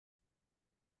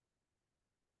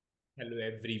Hello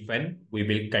everyone. We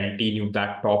will continue the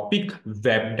topic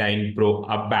Web Dynpro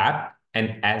ABAP,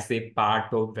 and as a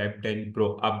part of Web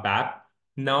Dynpro ABAP,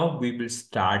 now we will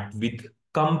start with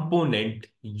component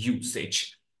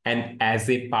usage. And as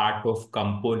a part of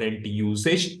component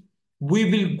usage, we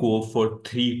will go for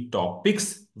three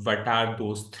topics. What are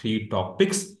those three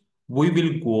topics? We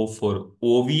will go for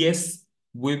OVS,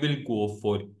 we will go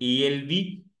for ALV,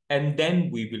 and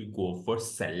then we will go for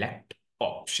select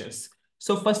options.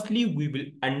 So firstly, we will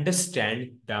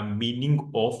understand the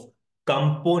meaning of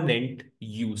component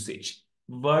usage.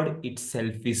 Word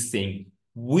itself is saying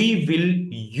we will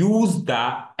use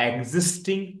the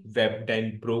existing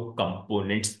Web10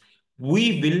 components.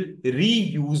 We will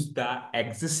reuse the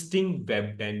existing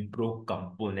Web10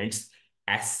 components.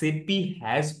 SAP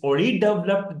has already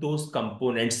developed those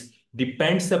components.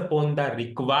 Depends upon the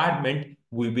requirement,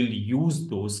 we will use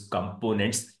those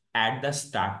components. At the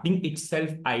starting itself,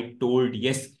 I told,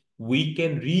 yes, we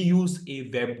can reuse a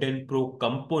Web10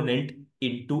 component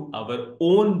into our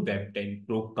own Web10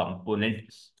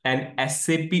 component. And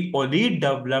SAP already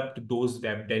developed those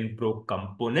Web10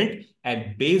 component,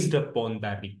 and based upon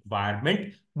the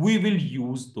requirement, we will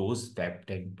use those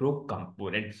Web10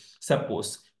 component.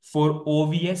 Suppose for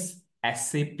OVS,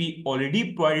 SAP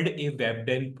already provided a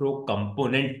Web10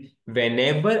 component.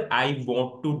 Whenever I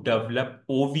want to develop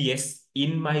OVS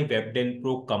in my Web10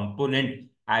 component,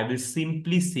 I will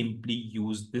simply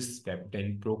use this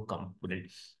Web10 component.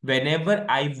 Whenever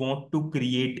I want to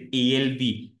create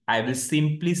ALV, I will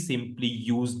simply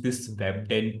use this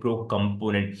Web10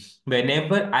 component.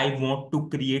 Whenever I want to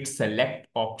create select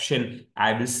option,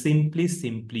 I will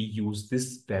simply use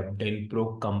this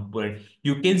Web10 component.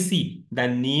 You can see the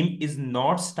name is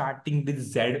not starting with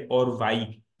Z or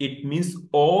Y. It means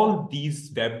all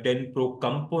these Web10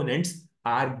 components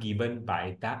are given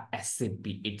by the SAP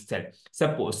itself.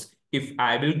 Suppose if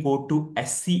I will go to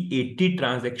SC80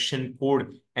 transaction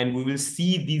code and we will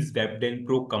see these Web10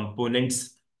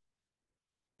 components.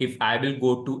 If I will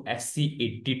go to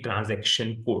SC80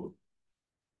 transaction code,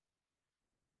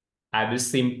 I will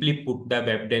simply put the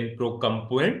Web10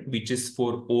 component, which is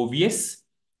for OVS.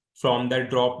 From the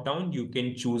drop down, you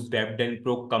can choose Web10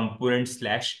 component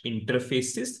 /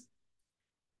 interfaces.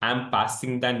 I'm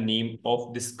passing the name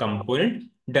of this component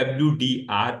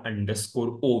WDR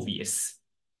underscore OVS.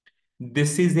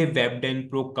 This is a Web10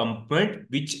 component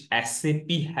which SAP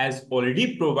has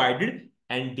already provided,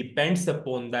 and depends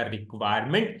upon the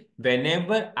requirement.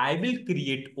 Whenever I will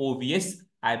create OVS,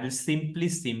 I will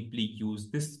simply use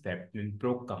this Web10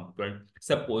 component.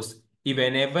 Suppose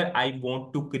whenever I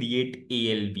want to create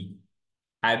ALV,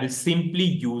 I will simply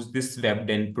use this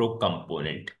Web10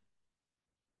 component.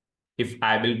 If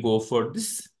I will go for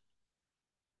this,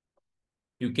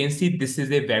 you can see this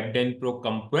is a Web10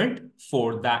 component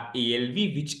for the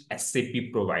ALV which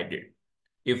SAP provided.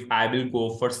 If I will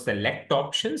go for select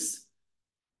options,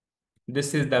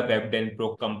 this is the Web10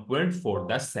 component for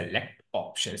the select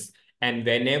options. And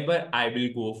whenever I will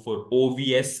go for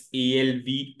OVS,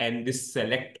 ALV, and this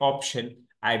select option,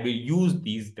 I will use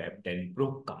these Web10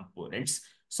 components.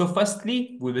 So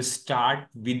firstly, we will start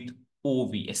with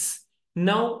OVS.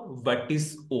 Now, what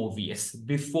is OVS?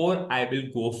 Before I will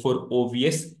go for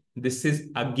OVS, this is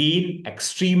again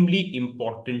extremely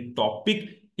important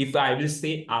topic. If I will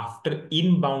say after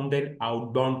inbound and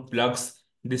outbound plugs,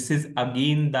 this is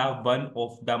again the one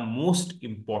of the most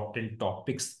important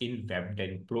topics in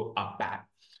Web10 ABAP.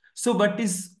 So what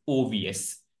is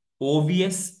OVS?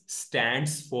 OVS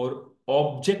stands for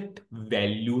Object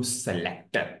Value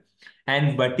Selector.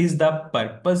 And what is the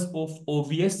purpose of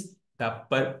OVS? The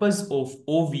purpose of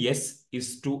OVS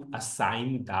is to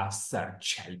assign the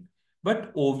search help.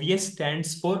 But OVS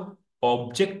stands for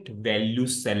Object Value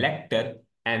Selector,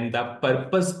 and the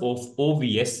purpose of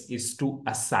OVS is to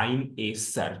assign a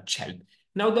search help.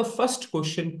 Now, the first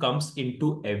question comes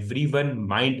into everyone's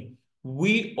mind.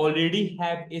 We already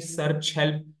have a search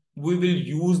help. We will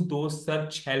use those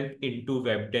search help into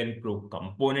Web10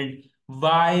 component.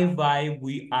 Why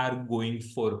we are going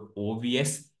for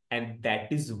OVS? And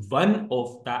that is one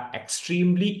of the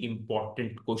extremely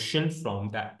important question from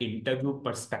the interview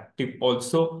perspective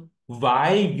also.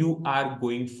 Why you are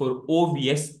going for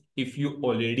OVS if you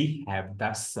already have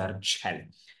the search help?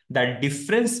 The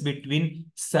difference between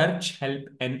search help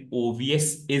and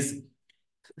OVS is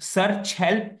search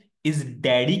help is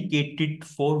dedicated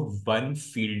for one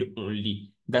field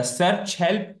only. The search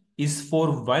help is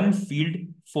for one field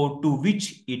for to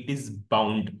which it is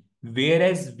bound.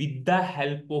 Whereas with the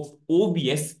help of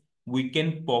OVS, we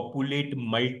can populate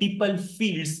multiple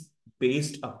fields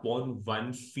based upon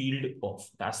one field of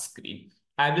the screen.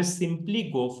 I will simply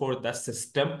go for the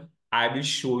system. I will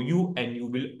show you and you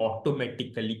will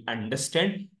automatically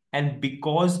understand. And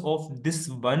because of this,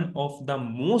 one of the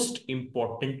most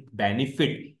important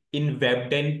benefit in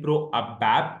WebDyn Pro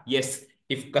ABAP, yes,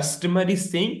 if customer is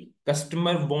saying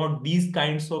customer want these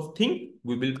kinds of thing,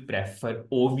 we will prefer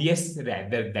OVS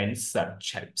rather than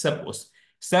search help. Suppose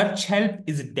search help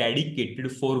is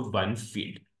dedicated for one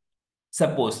field.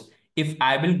 Suppose if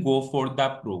I will go for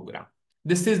the program,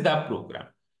 this is the program.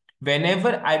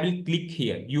 Whenever I will click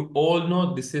here, you all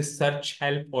know this is search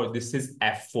help or this is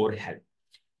F4 help.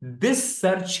 This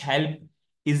search help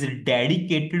is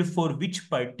dedicated for which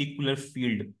particular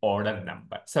field? Order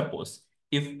number. Suppose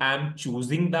if I'm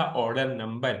choosing the order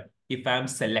number, if I'm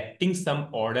selecting some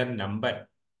order number,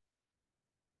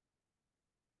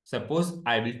 suppose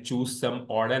I will choose some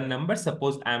order number.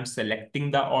 Suppose I'm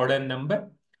selecting the order number.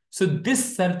 So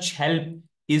this search help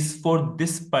is for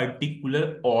this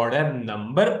particular order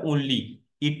number only.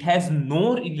 It has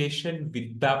no relation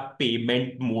with the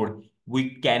payment mode.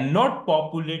 We cannot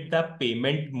populate the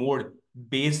payment mode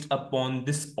based upon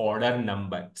this order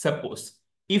number. Suppose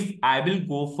if I will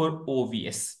go for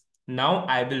OVS, now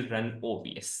I will run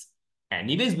OVS.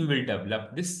 Anyways, we will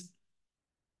develop this.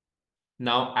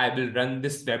 Now I will run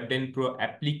this WebDynPro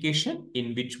application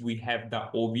in which we have the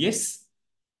OVS.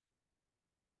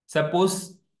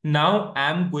 Suppose now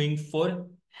I'm going for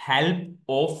help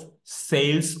of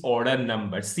sales order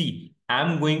number. See,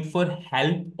 I'm going for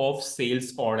help of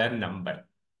sales order number.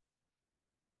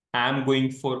 I'm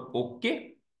going for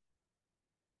OK.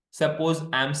 Suppose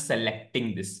I'm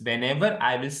selecting this. Whenever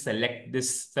I will select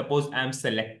this, suppose I'm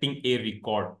selecting a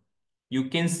record. You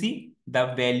can see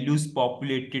the values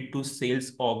populated to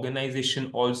sales organization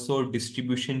also,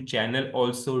 distribution channel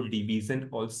also, division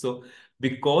also.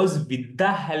 Because with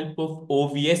the help of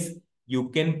OVS, you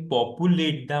can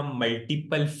populate the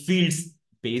multiple fields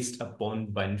based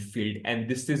upon one field. And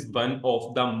this is one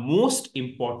of the most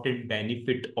important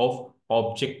benefit of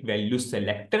object value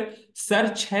selector.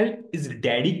 Search help is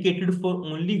dedicated for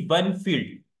only one field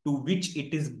to which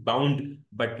it is bound,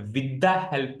 but with the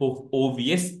help of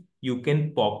OVS, you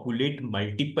can populate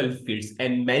multiple fields.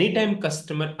 And many times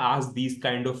customer asks these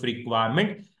kind of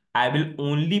requirement. I will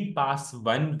only pass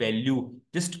one value,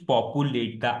 just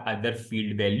populate the other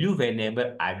field value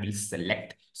whenever I will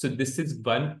select. So this is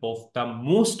one of the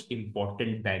most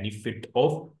important benefit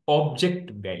of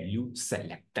object value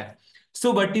selector.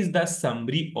 So what is the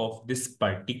summary of this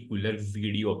particular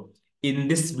video? In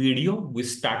this video, we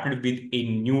started with a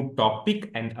new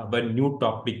topic and our new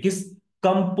topic is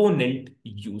component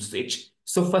usage.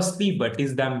 So firstly, what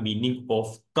is the meaning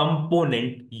of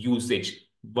component usage?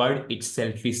 Word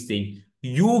itself is saying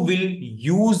you will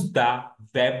use the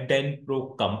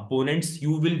WebDynPro components,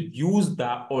 you will use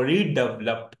the already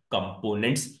developed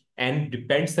components, and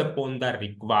depends upon the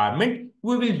requirement,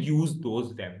 we will use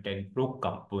those WebDynPro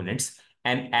components.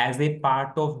 And as a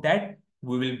part of that,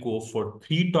 we will go for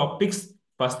three topics.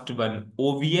 First one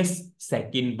OVS,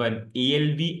 second one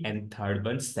ALV, and third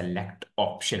one select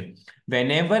option.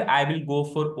 Whenever I will go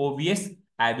for OVS,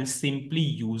 I will simply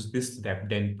use this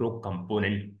WebDynPro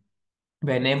component.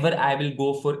 Whenever I will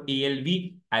go for ALV,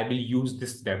 I will use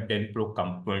this WebDynPro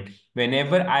component.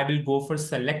 Whenever I will go for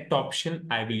select option,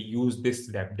 I will use this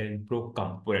WebDynPro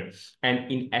component.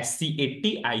 And in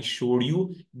SC80, I showed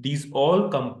you these all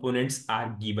components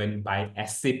are given by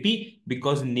SAP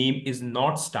because name is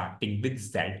not starting with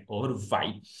Z or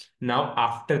Y. Now,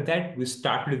 after that, we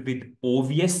started with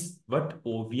OVS. What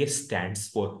OVS stands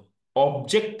for?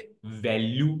 Object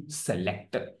Value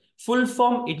Selector. Full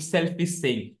form itself is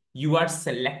saying you are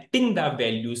selecting the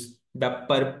values. The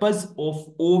purpose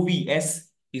of OVS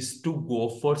is to go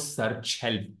for search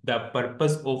help. The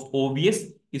purpose of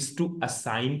OVS is to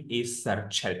assign a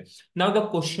search help. Now the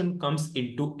question comes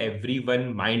into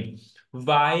everyone's mind.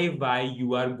 Why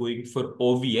you are going for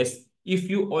OVS? If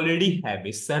you already have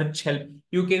a search help,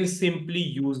 you can simply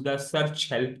use the search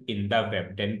help in the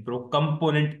WebDynPro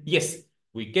component. Yes,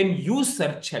 we can use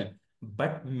search help,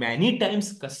 but many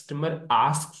times customer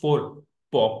ask for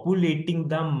populating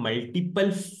the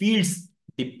multiple fields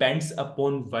depends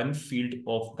upon one field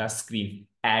of the screen.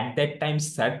 At that time,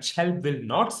 search help will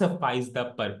not suffice the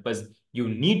purpose. You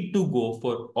need to go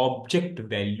for object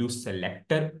value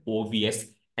selector OVS.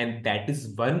 And that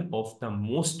is one of the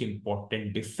most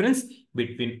important difference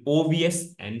between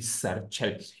OVS and search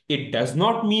help. It does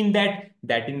not mean that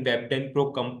in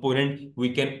WebDynPro component, we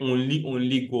can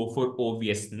only go for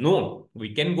OVS. No,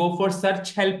 we can go for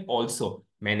search help also.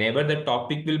 Whenever the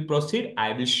topic will proceed,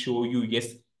 I will show you,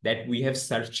 yes, that we have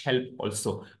search help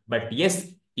also. But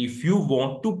yes, if you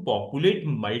want to populate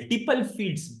multiple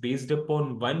fields based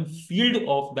upon one field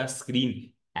of the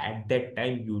screen, at that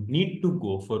time you need to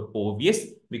go for OVS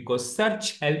because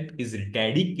search help is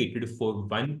dedicated for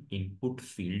one input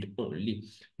field only.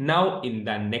 Now in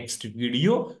the next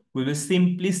video, we will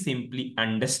simply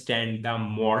understand the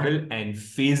model and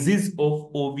phases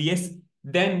of OVS.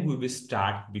 Then we will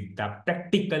start with the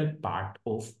practical part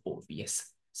of OVS.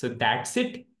 So that's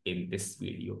it in this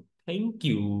video. Thank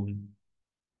you.